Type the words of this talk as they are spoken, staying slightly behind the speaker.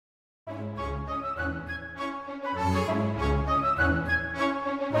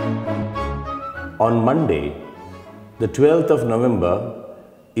On Monday, the 12th of November,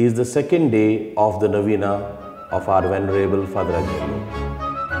 is the second day of the Novena of our Venerable Father Agnelo.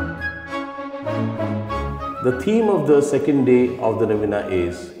 The theme of the second day of the Novena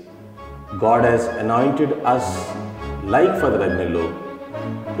is God has anointed us, like Father Agnelo,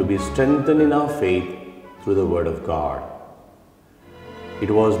 to be strengthened in our faith through the Word of God. It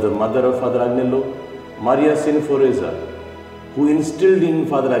was the mother of Father Agnelo, Maria Sinforeza, who instilled in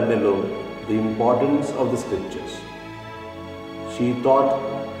Father Agnelo the importance of the Scriptures. She taught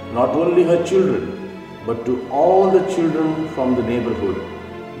not only her children, but to all the children from the neighborhood,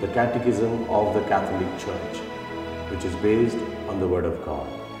 the Catechism of the Catholic Church, which is based on the Word of God.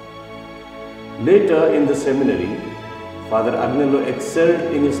 Later in the seminary, Father Agnelo excelled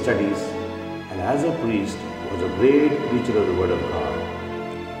in his studies and as a priest was a great preacher of the Word of God.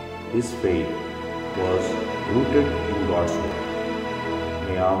 His faith was rooted in God's Word.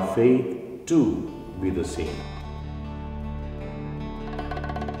 May our faith too be the same.